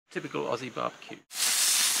Typical Aussie barbecue.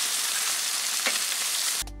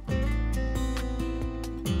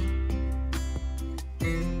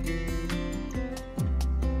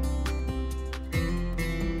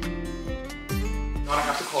 นะค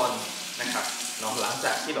รับทุกคนนะครับเนาะหลังจ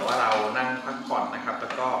ากที่แบบว่าเรานั่งพักผ่อนนะครับแล้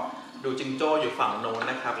วก็ดูจิงโจ้อยู่ฝั่งโน้น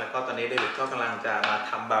นะครับแล้วก็ตอนนี้เดวิดก็กำลังจะมา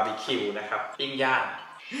ทำบาร์บีคิวนะครับปิ้งย่าง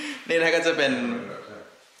นี่นะก็จะเป็น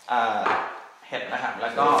เห็ดนะครับแล้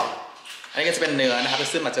วก็อันนี้ก็จะเป็นเนื้อนะครับ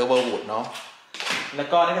ซึ่งมาเจอเวอร์วูดเนาะแล้ว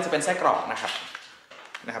ก็นี่ก็จะเป็นไส้กรอกนะครับ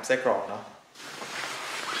ไส้กรอกเนาะ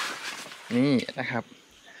นี่นะครับ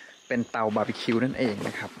เป็นเตาบาร์บีคิวนั่นเองน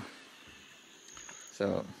ะครับ so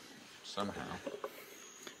somehow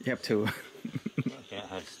you have to get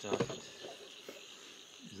how to start it.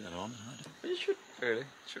 Is that on? You should really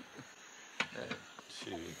should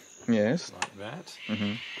yes like that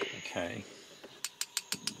okay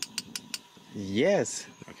yes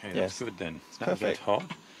okay that's good then it's not perfect. that hot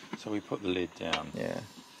so we put the lid down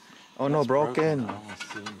oh no broken oh I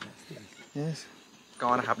see yes ก็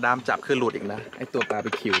นะครับด้ามจับคือหลุดอีกนะไอตัวบาร์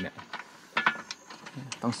บีคิวเนี่ย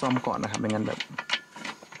ต้องซ่อมก่อนนะครับไม่งั้นแบบ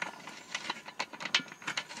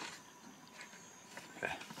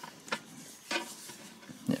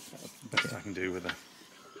I can do with it.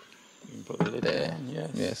 You can put the lid there.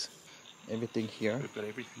 Down. Yes. Everything here. We've got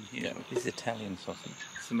everything here. Yeah. This is Italian sausage.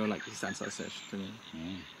 Smell like Italian sausage to me.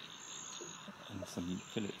 And some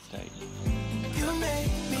fillet steak.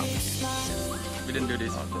 We didn't do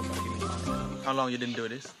this. How long you didn't do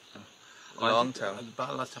this? A long time. The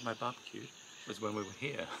last time I barbecued was when we were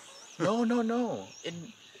here. No. In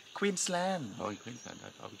Queensland. Oh, in Queensland I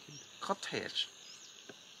barbecued. Cottage.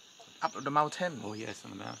 Up the mountain. Oh yes, on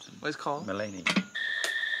the mountain. What is it called? Maloney.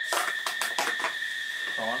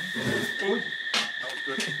 On. Ooh. That was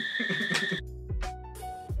good.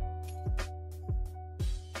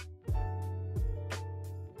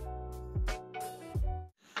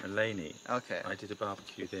 Maloney. Okay. I did a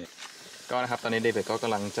barbecue there. ก็นะครับตอนนี้เดวิดก็ก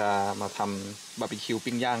ำลังจะมาทำบาร์บีคิว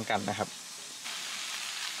ปิ้งย่างกันนะครับ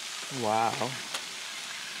ว้าว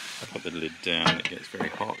I put the lid down. It gets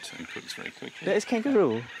very hot and cooks very quickly. There is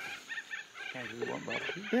kangaroo. Kangaroo want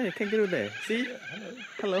barbecue? Yeah, kangaroo there. See?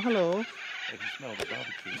 Yeah, hello. I can smell the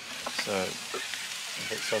barbecue. So,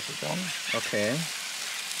 put sausage on. Okay.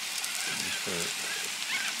 And put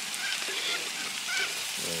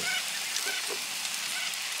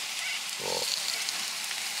 4,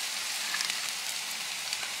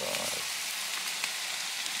 5,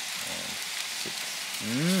 and 6.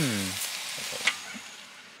 Okay.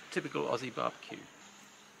 Typical Aussie barbecue.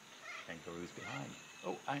 Kangaroos behind.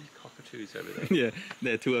 Oh, and cockatoos over there. Yeah,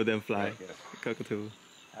 there are two of them fly. Cockatoo.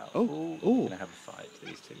 Oh. We're gonna have a fight,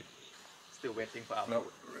 these two. Still waiting for our. No,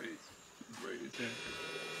 Ray's there.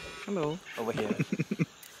 Hello. Over here.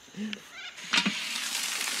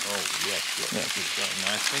 Oh yes, look, this is going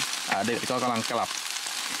nicely. เด็กก็กำลังกลับ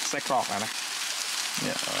ไส้กรอกนะเ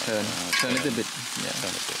นี่ย turn a little bit yeah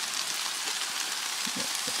turn a bit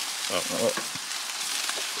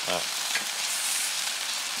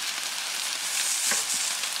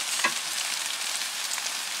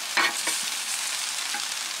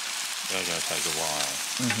They're going to take a while.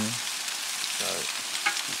 So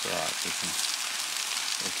it's all right. We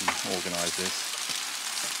can organise this.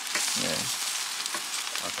 yeah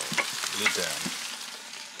Okay, lid down.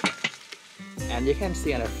 and you can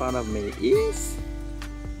see in front of me is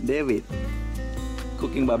David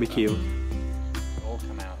cooking barbecue. All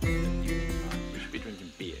come out at the evening time. We should be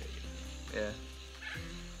drinking beer. Yeah.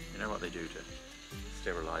 You know what they do to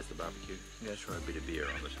sterilise the barbecue? Yeah. Throw a bit of beer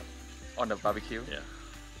on the top. On the barbecue. Yeah.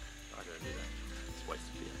 I don't do that. It's a waste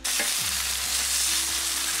of beer.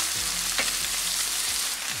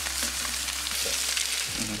 So,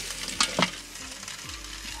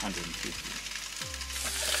 150.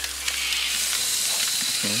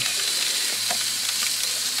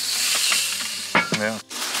 Yeah.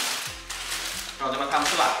 เราจะมาทำ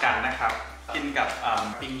สลัดกันนะครับกินกับ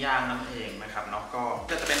ปิ้งย่างนั่นเองนะครับเนาะ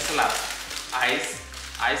ก็จะเป็นสลัดไอ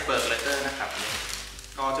ซ์เบิร์กเลเตอร์นะครับ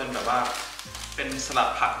ก็จนแบบว่าเป็นสลัด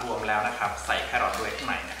ผักรวมแล้วนะครับใส่แครอทด้วยข้าง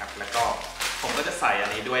ในนะครับแล้วก็ผมก็จะใส่อั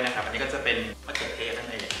นนี้ด้วยนะครับอันนี้ก็จะเป็นมะเขือเทศนั่น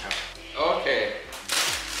เองครับโอเค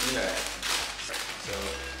นี่เลย so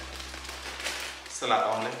สลัดอ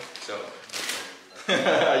อนเลย so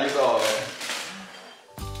ยูโซเลย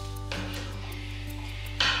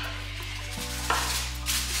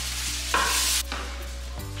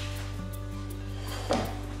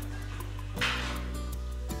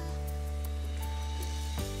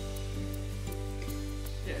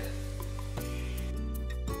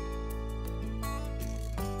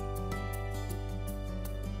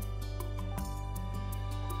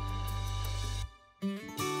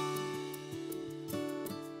Thank you.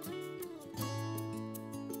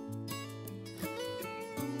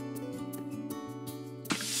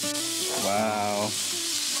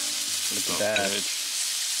 that.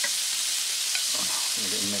 Oh, I'm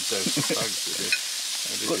going to make those bugs with this.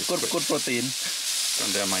 Good protein.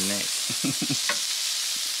 Gone down my neck.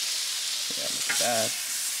 Yeah, look at that.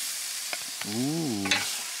 Ooh.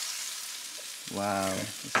 Wow.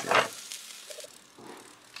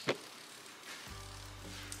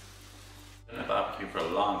 Been a barbecue for a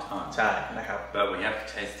long time. ใช่นะครับ But we have to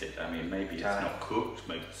taste it. I mean, maybe it's not cooked.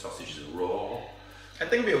 Maybe the sausages are raw. I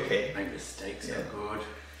think we'll be okay. Maybe the steaks are good.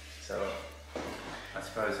 So I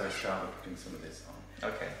suppose I start with putting some of this on.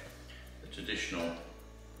 okay. The traditional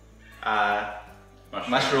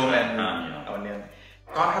mushroom and onion. onion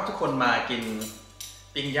ก็ครับทุกคนมากิน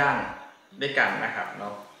ปิ้งย่างด้วยกันนะครับเนา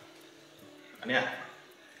ะอันเนี้ย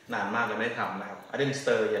นานมากเลยไม่ได้ทำนะครับ I didn't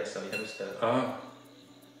stir yet so you have to stir Oh.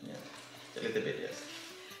 Yeah, a little bit yes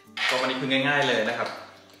ก็วันนี้คือง่ายๆเลยนะครับ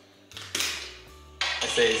I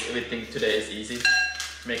say everything today is easy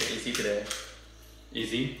make it easy today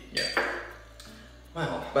Easy? yeah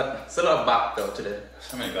Well, but it's a lot of bug though today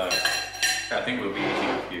so many bugs. I think we'll be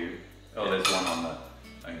eating a few. Oh, there's one on the.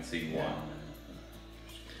 I can see one.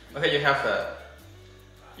 okay you have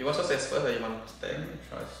you want sausage first or you want steak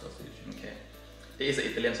Try sausage. okay this is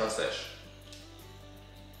Italian sausage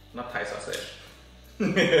not Thai sausage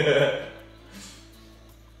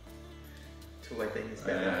two I think is I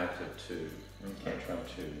better have to two. Okay. I'll try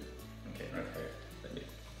two. okay Okay. let me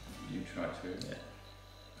You try two.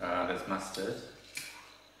 Yeah. There's mustard.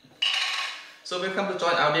 So welcome to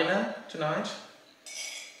join our dinner tonight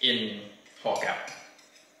in Hogap.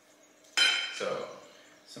 So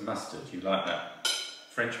Some mustard. You like that?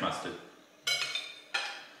 French mustard.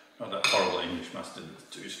 Not that horrible English mustard that's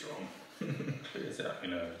too strong. Clears out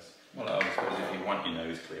your nose. Well, I suppose if you want your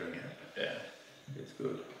nose clearing out, yeah, it's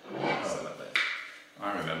good. Oh, I love that.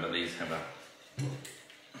 I remember these have a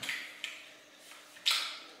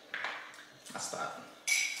mustard.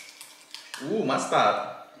 Ooh, mustard.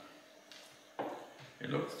 It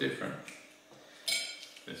looks different.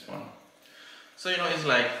 This one. So you know it's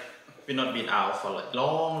like we've not been out for like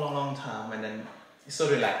long time, and then it's so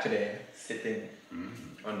relaxed today, sitting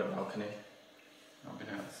on the balcony. I've been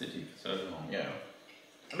out of the city for so long. Yeah.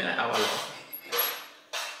 I mean, out a lot.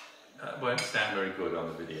 That won't sound very good on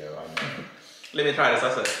the video, I know. Let me try the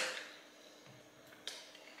sausage.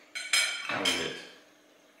 How is it?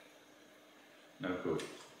 No good.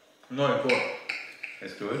 No, good.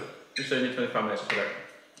 It's good. You say you need 25 minutes for that.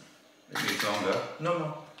 It needs longer. No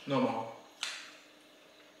more. No more.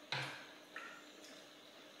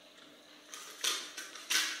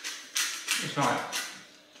 It's nice.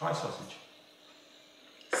 Thai sausage.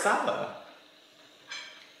 Sour.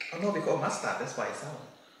 Oh no, because mustard. That's why it's sour.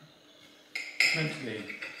 It's meant to be.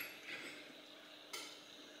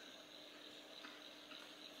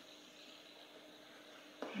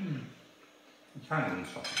 Italian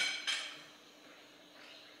sausage.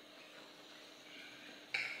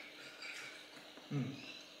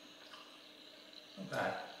 Not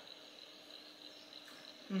bad.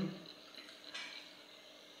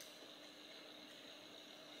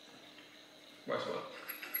 What's what?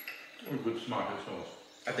 Or good tomato sauce.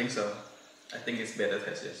 I think so. I think it's better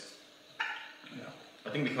taste. Yes. Yeah. I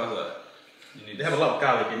think because You need they have a lot of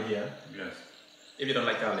garlic in here. Yes. If you don't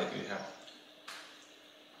like garlic, you have.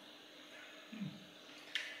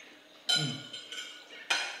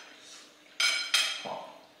 Hot.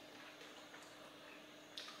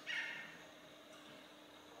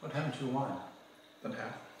 What happened to your wine? Don't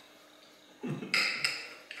have. Very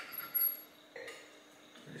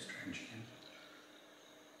strange again.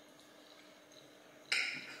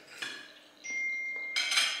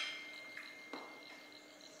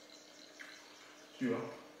 Sure.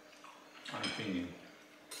 I'm thinking.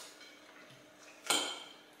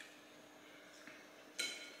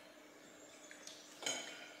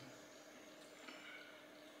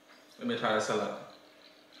 Let me try the salad.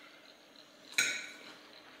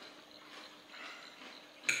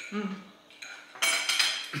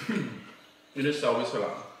 You just always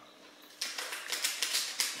salad.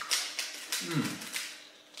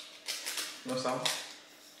 No salt?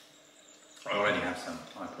 I already have some.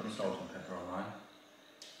 I put salt and pepper on mine.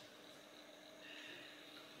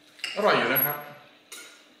 อร่อยอยู่นะครับ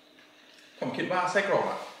ผมคิดว่าไส้กรอก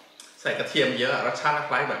อะใส่กระเทียมเยอะรสชาติ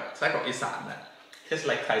คล้ายแบบไส้กรอกอีสานนะ Tastes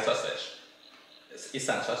like Thai sausage. It's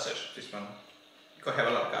Isan sausage. This one. Got have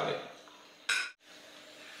a lot of garlic.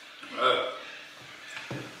 Oh.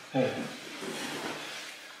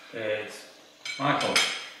 It's Michael.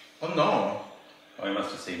 Oh no. Oh, you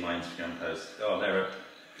must have seen my Instagram post. Oh,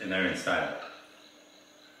 they're in style.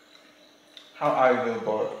 How I will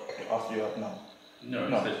board of you up now? No,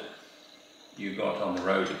 No. it's you got on the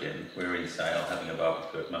road again. We were in Sale having a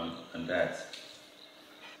barbecue at Mum and Dad's.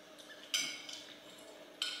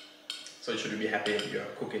 So you should be happy if you're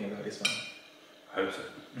cooking about this one. I hope so.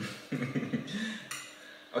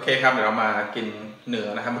 โอเคครับเดี๋ยวเรามากินเนื้อ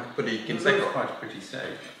นะครับพอดีกิน It ไส้กรอ looks ก quite a pretty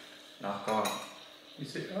steak. เนาะก็ You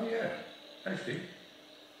see? Oh yeah, actually.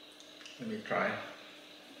 let me try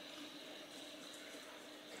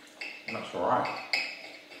That's all right.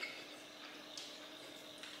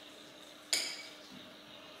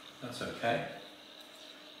 That's okay.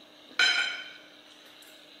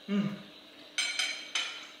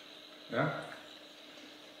 Yeah?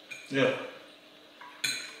 yeah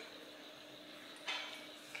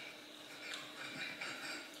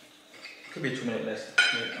could be 2 minutes less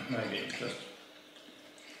Yeah, maybe just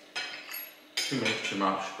 2 minutes too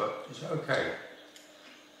much, but it's okay.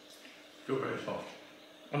 Still very soft.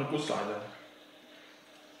 on the good side เลย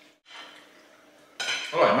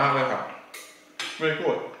อร่อยมากเลยครับ very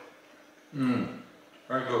good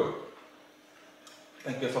Very good.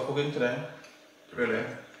 thank you for cooking today really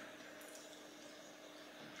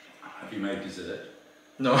Have you made dessert?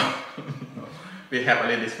 no we have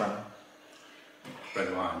only this one Red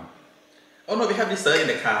wine. oh no we have dessert in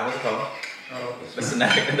the car what's it called Oh, the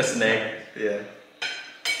snack and the snake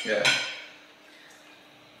yeah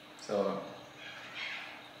so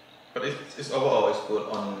but it's overall it's good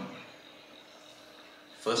on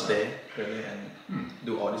first day really and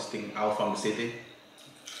do all this thing out from the city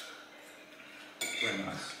very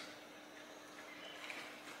nice.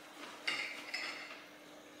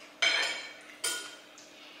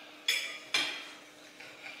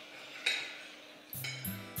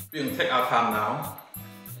 we will take our time now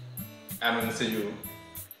and we'll see you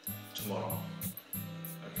tomorrow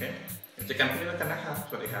โอเคเจอกันพรุ่งนี้แล้วกันนะครับ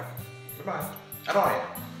สวัสดีครับบ๊ายบายอร่อ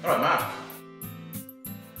ยมาก